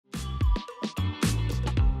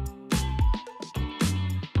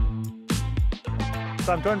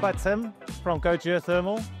So I'm joined by Tim from Go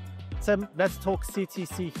Geothermal. Tim, let's talk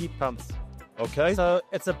CTC heat pumps. Okay. So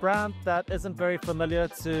it's a brand that isn't very familiar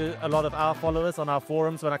to a lot of our followers on our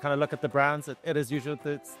forums. When I kind of look at the brands, it's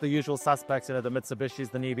the usual suspects, the Mitsubishis,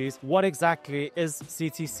 the Nibis. What exactly is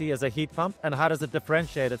CTC as a heat pump, and how does it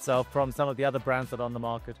differentiate itself from some of the other brands that are on the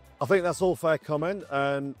market? I think that's all fair comment,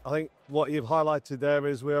 and I think what you've highlighted there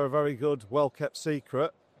is we are a very good, well-kept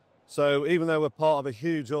secret. So even though we're part of a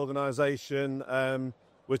huge organisation,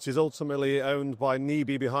 which is ultimately owned by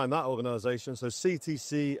NIBI behind that organisation, so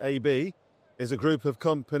CTC AB is a group of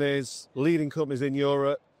companies, leading companies in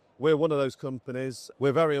Europe. We're one of those companies.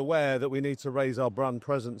 We're very aware that we need to raise our brand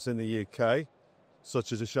presence in the UK,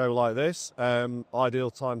 such as a show like this. Ideal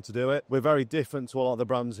time to do it. We're very different to a lot of the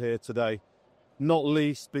brands here today, not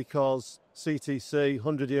least because CTC,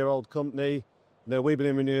 100-year-old company. We've been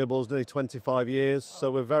in renewables nearly 25 years,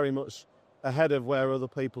 so we're very much ahead of where other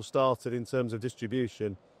people started in terms of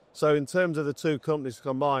distribution. So in terms of the two companies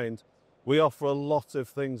combined, we offer a lot of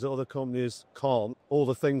things that other companies can't, all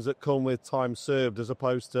the things that come with time served as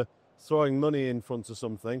opposed to throwing money in front of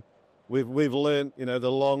something. We've learned,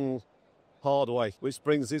 the long, hard way, which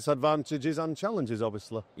brings its advantages and challenges,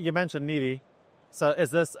 obviously. You mentioned NIBI. So is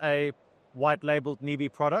this a white-labeled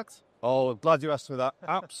NIBI product? Oh, I'm glad you asked me that.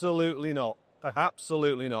 Absolutely not.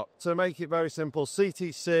 Absolutely not. To make it very simple,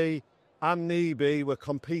 CTC and NIBI were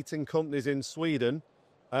competing companies in Sweden,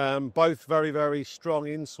 both very, very strong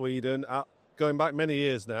in Sweden, going back many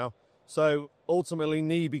years now. So ultimately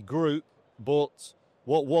NIBI Group bought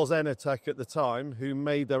what was Enertech at the time, who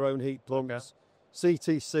made their own heat pumps. Okay.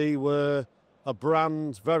 CTC were a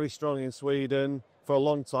brand very strong in Sweden for a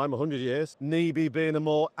long time, 100 years. NIBI being a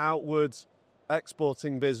more outward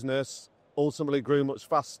exporting business, ultimately grew much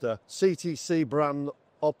faster. CTC brand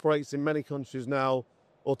operates in many countries now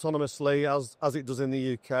autonomously as it does in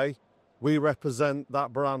the UK. We represent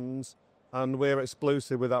that brand and we're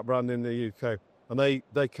exclusive with that brand in the UK. And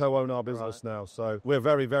they co-own our business now. So we're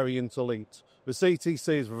very, very interlinked. But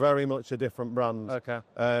CTC is very much a different brand. Okay.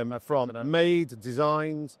 From made,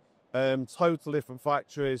 designed, totally different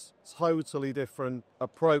factories, totally different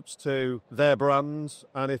approach to their brands.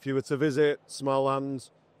 And if you were to visit Småland,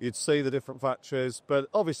 you'd see the different factories, but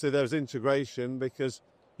obviously there's integration because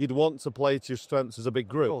you'd want to play to your strengths as a big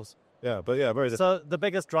group. Of course. Yeah, but yeah, very different. So the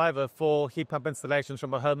biggest driver for heat pump installations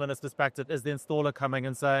from a homeowner's perspective is the installer coming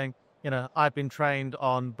and saying, I've been trained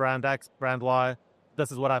on brand X, brand Y,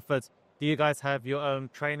 this is what I fit. Do you guys have your own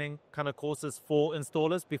training kind of courses for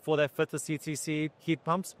installers before they fit the CTC heat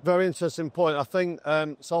pumps? Very interesting point. I think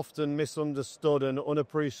it's often misunderstood and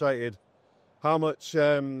unappreciated how much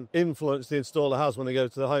influence the installer has when they go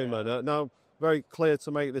to the homeowner. Yeah. Now, very clear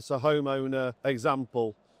to make this a homeowner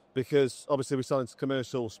example because obviously we're selling to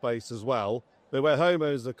commercial space as well. But where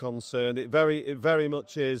homeowners are concerned, it very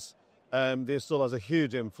much is the installer has a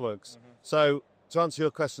huge influence. Mm-hmm. So to answer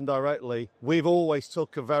your question directly, we've always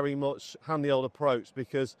took a very much handy-old approach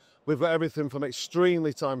because we've got everything from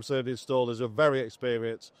extremely time-served installers who are very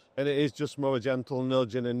experienced, and it is just more a gentle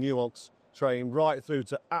nudge and a nuance train right through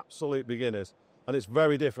to absolute beginners. And it's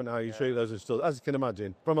very different how you treat those installers, as you can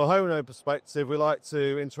imagine. From a homeowner perspective, we like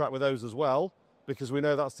to interact with those as well because we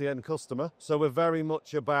know that's the end customer. So we're very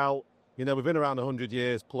much about, we've been around 100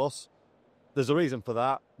 years plus. There's a reason for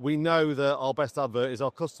that. We know that our best advert is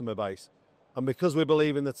our customer base. And because we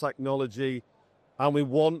believe in the technology and we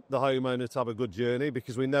want the homeowner to have a good journey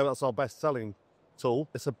because we know that's our best selling tool,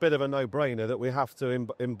 it's a bit of a no-brainer that we have to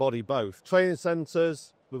embody both. Training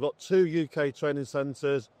centres, we've got 2 UK training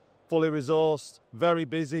centres, fully resourced, very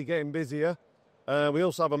busy, getting busier. We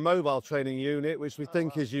also have a mobile training unit, which we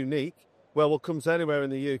think is unique, where we'll come to anywhere in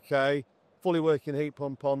the UK, fully working heat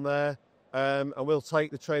pump on there, and we'll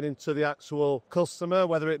take the training to the actual customer,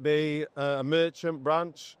 whether it be a merchant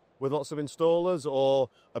branch with lots of installers or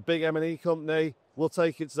a big M&E company. We'll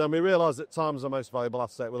take it to them. We realise that time is the most valuable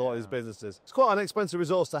asset with a lot of these businesses. It's quite an expensive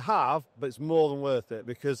resource to have, but it's more than worth it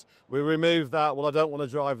because we remove that, I don't want to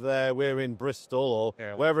drive there, we're in Bristol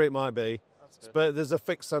or wherever it might be. But there's a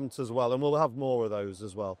fixed centre as well, and we'll have more of those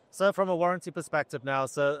as well. So from a warranty perspective now,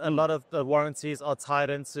 so a lot of the warranties are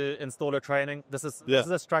tied into installer training. This is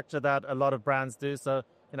a structure that a lot of brands do. So,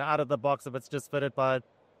 out of the box, if it's just fitted by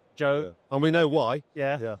Joe. Yeah. And we know why.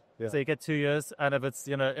 Yeah. So you get 2 years, and if it's,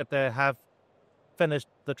 if they have finished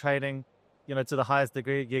the training, to the highest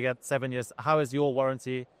degree, you get 7 years. How is your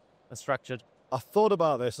warranty structured? I thought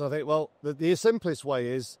about this, and I think, well, the simplest way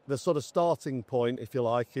is the sort of starting point, if you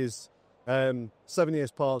like, is 7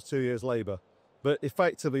 years parts, 2 years labour. But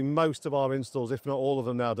effectively, most of our installs, if not all of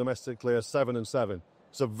them now domestically, are 7 and 7.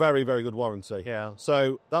 It's a very, very good warranty. Yeah.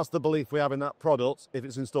 So that's the belief we have in that product if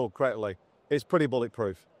it's installed correctly. it's pretty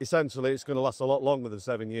bulletproof. Essentially, it's going to last a lot longer than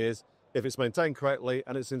 7 years if it's maintained correctly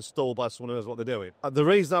and it's installed by someone who knows what they're doing. The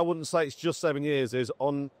reason I wouldn't say it's just 7 years is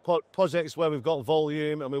on projects where we've got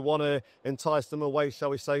volume and we want to entice them away, shall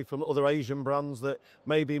we say, from other Asian brands that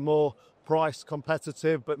may be more price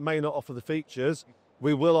competitive but may not offer the features,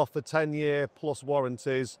 we will offer 10-year plus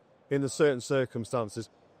warranties in the certain circumstances.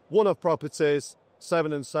 One-off properties,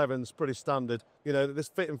 7 and 7's pretty standard. You know, this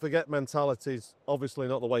fit and forget mentality is obviously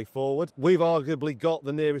not the way forward. We've arguably got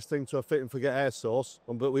the nearest thing to a fit and forget air source,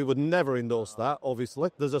 but we would never endorse that,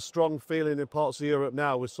 obviously. There's a strong feeling in parts of Europe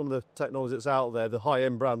now with some of the technology that's out there, the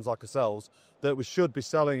high-end brands like ourselves, that we should be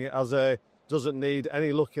selling it as a doesn't need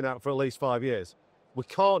any looking at for at least 5 years. We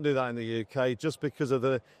can't do that in the UK just because of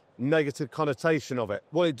the negative connotation of it.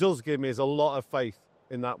 What it does give me is a lot of faith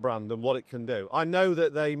in that brand and what it can do. I know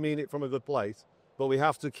that they mean it from a good place, but we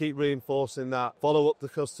have to keep reinforcing that, follow up the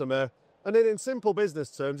customer. And then in simple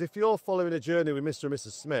business terms, if you're following a journey with Mr. and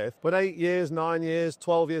Mrs. Smith, but 8 years, 9 years,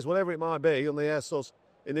 12 years, whatever it might be on the air source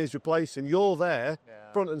it needs replacing, you're there,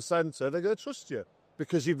 front and centre, they're going to trust you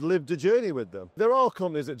because you've lived a journey with them. There are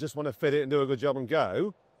companies that just want to fit it and do a good job and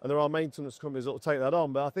go, and there are maintenance companies that will take that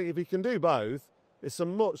on. But I think if you can do both, it's a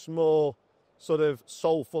much more sort of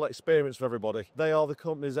soulful experience for everybody. They are the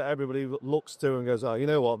companies that everybody looks to and goes, oh, you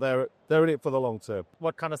know what, they're in it for the long term.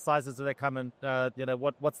 What kind of sizes do they come in?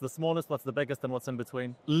 What's the smallest, what's the biggest, and what's in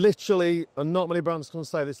between? Literally, and not many brands can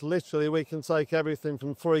say this, literally we can take everything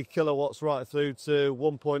from 3 kilowatts right through to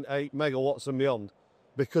 1.8 megawatts and beyond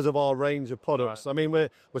because of our range of products. Right. I mean, we're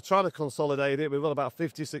trying to consolidate it. We've got about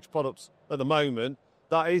 56 products at the moment.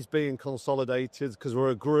 That is being consolidated because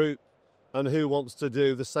we're a group. And who wants to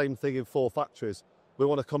do the same thing in 4 factories? We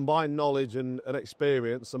want to combine knowledge and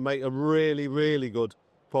experience and make a really, really good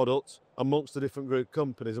product amongst the different group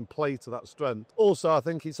companies and play to that strength. Also, I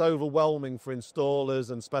think it's overwhelming for installers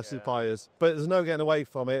and specifiers, but there's no getting away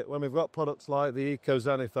from it. When we've got products like the Eco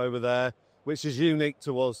Zenith over there, which is unique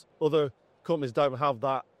to us, other companies don't have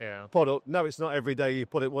that product. No, it's not every day you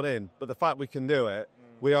put one in, but the fact we can do it,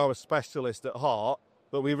 we are a specialist at heart.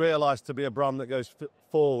 But we realise to be a brand that goes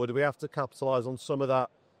forward, we have to capitalise on some of that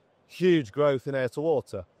huge growth in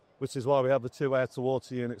air-to-water, which is why we have the 2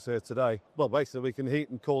 air-to-water units here today. Well, basically, we can heat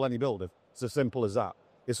and cool any building. It's as simple as that.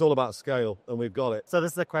 It's all about scale, and we've got it. So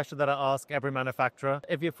this is a question that I ask every manufacturer.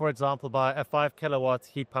 If you, for example, buy a 5 kilowatt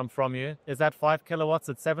heat pump from you, is that 5 kilowatts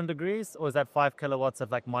at 7 degrees, or is that 5 kilowatts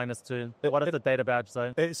at like -2? What is the data badge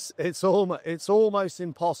zone? It's almost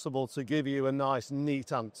impossible to give you a nice,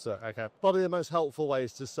 neat answer. Okay. Probably the most helpful way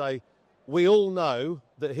is to say, we all know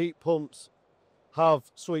that heat pumps have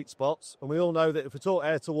sweet spots, and we all know that if we talk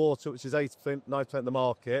air to water, which is 80%, 90% of the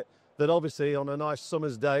market, that obviously on a nice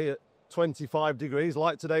summer's day at 25 degrees,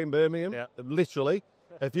 like today in Birmingham, literally,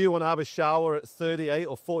 if you want to have a shower at 38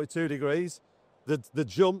 or 42 degrees, the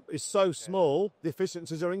jump is so small, the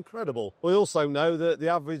efficiencies are incredible. We also know that the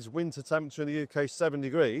average winter temperature in the UK is 7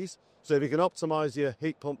 degrees, so if you can optimise your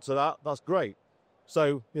heat pump to that, that's great.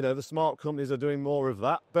 So, you know, the smart companies are doing more of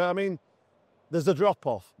that. But, I mean, there's a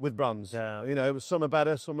drop-off with brands. Yeah. You know, some are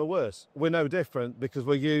better, some are worse. We're no different because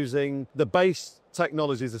we're using the base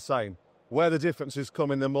technology is the same. Where the differences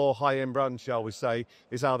come in the more high-end brands, shall we say,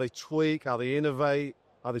 is how they tweak, how they innovate,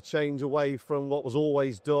 how they change away from what was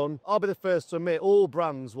always done. I'll be the first to admit all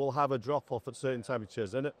brands will have a drop-off at certain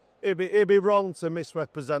temperatures, and it'd be wrong to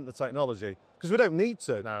misrepresent the technology because we don't need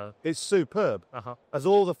to. No. It's superb. As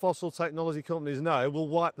all the fossil technology companies know, we'll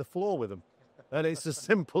wipe the floor with them. And it's as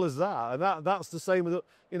simple as that. And that's the same with,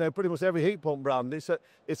 you know, pretty much every heat pump brand.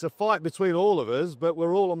 It's a fight between all of us, but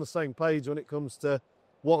we're all on the same page when it comes to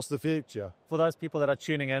what's the future. For those people that are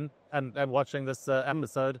tuning in and watching this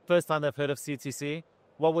episode, first time they've heard of CTC,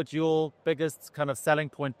 what would your biggest kind of selling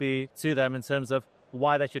point be to them in terms of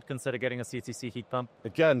why they should consider getting a CTC heat pump?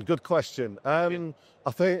 Again, good question. I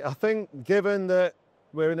think given that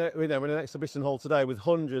we're in an exhibition hall today with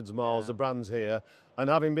hundreds miles of brands here, and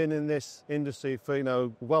having been in this industry for, you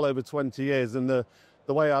know, well over 20 years, and the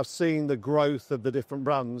way I've seen the growth of the different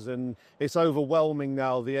brands, and it's overwhelming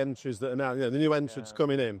now, the entries that are now, you know, the new entrants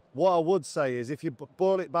coming in. What I would say is if you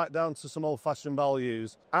boil it back down to some old-fashioned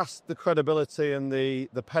values, ask the credibility and the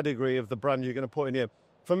pedigree of the brand you're going to put in here.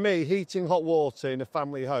 For me, heating hot water in a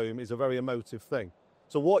family home is a very emotive thing.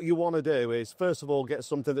 So what you want to do is, first of all, get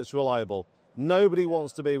something that's reliable. Nobody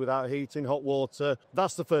wants to be without heating hot water.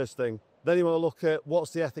 That's the first thing. Then you want to look at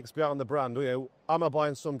what's the ethics behind the brand. You know, am I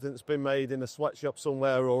buying something that's been made in a sweatshop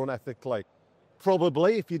somewhere or unethically?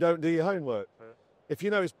 Probably, if you don't do your homework. If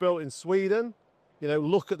you know it's built in Sweden, you know,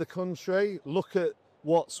 look at the country, look at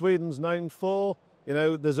what Sweden's known for. You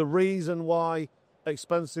know, there's a reason why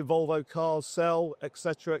expensive Volvo cars sell,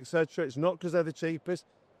 etc., etc. It's not because they're the cheapest.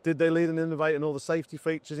 Did they lead and innovate in all the safety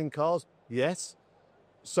features in cars? Yes.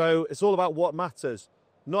 So it's all about what matters.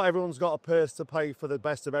 Not everyone's got a purse to pay for the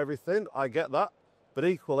best of everything. I get that. But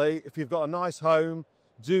equally, if you've got a nice home,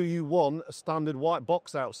 do you want a standard white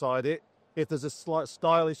box outside it? If there's a slight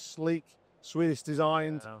stylish, sleek, Swedish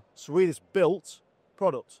designed, Swedish built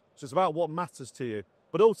product. So it's about what matters to you.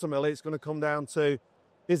 But ultimately, it's going to come down to,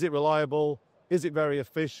 is it reliable? Is it very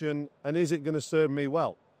efficient? And is it going to serve me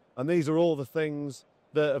well? And these are all the things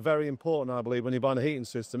that are very important, I believe, when you're buying a heating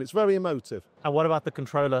system. It's very emotive. And what about the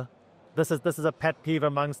controller? This is a pet peeve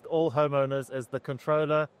amongst all homeowners, is the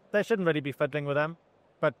controller. They shouldn't really be fiddling with them.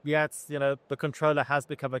 But yet, the controller has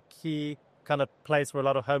become a key kind of place for a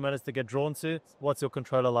lot of homeowners to get drawn to. What's your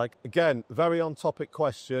controller like? Again, very on-topic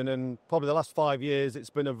question, and probably the last 5 years, it's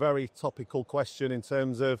been a very topical question in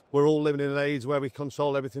terms of we're all living in an age where we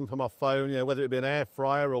control everything from our phone, whether it be an air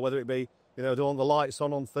fryer or whether it be, do want the lights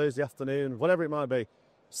on Thursday afternoon, whatever it might be.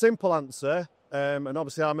 Simple answer, and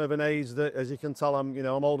obviously I'm of an age that, as you can tell, I'm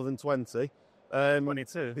older than 20.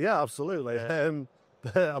 22. Yeah, absolutely. Yeah.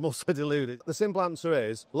 I'm also deluded. The simple answer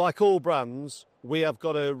is, like all brands, we have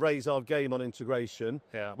got to raise our game on integration.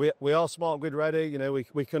 Yeah. We are smart grid ready.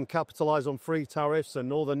 We can capitalise on free tariffs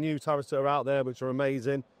and all the new tariffs that are out there, which are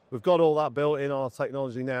amazing. We've got all that built in our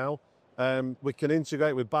technology now. We can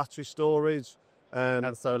integrate with battery storage.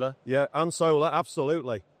 And solar. Yeah, and solar,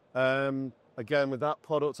 absolutely. Again, with that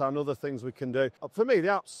product and other things we can do. For me,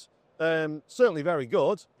 the app's certainly very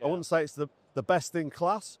good. Yeah. I wouldn't say it's the best in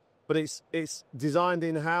class, but it's designed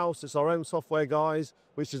in-house. It's our own software guys,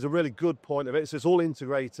 which is a really good point of it. So it's all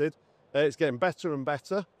integrated. It's getting better and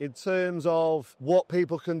better in terms of what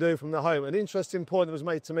people can do from the home. An interesting point that was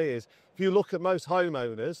made to me is, if you look at most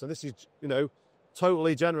homeowners, and this is,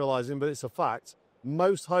 totally generalising, but it's a fact,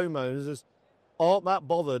 most homeowners aren't that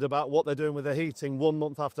bothered about what they're doing with their heating 1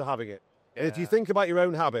 month after having it. Yeah. And if you think about your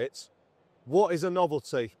own habits, what is a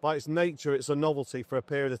novelty? By its nature, it's a novelty for a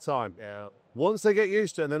period of time. Yeah. Once they get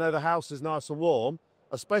used to it and they know the house is nice and warm,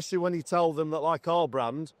 especially when you tell them that, like our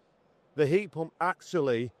brand, the heat pump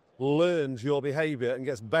actually learns your behaviour and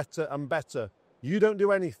gets better and better. You don't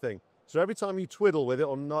do anything. So every time you twiddle with it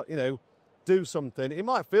or not, do something, it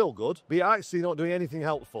might feel good, but you're actually not doing anything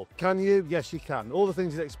helpful. Can you? Yes, you can. All the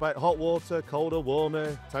things you'd expect: hot water, colder,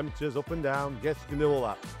 warmer, temperatures up and down. Yes, you can do all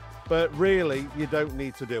that. But really, you don't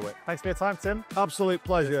need to do it. Thanks for your time, Tim. Absolute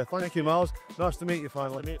pleasure. Thank you, Miles. Nice to meet you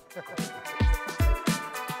finally.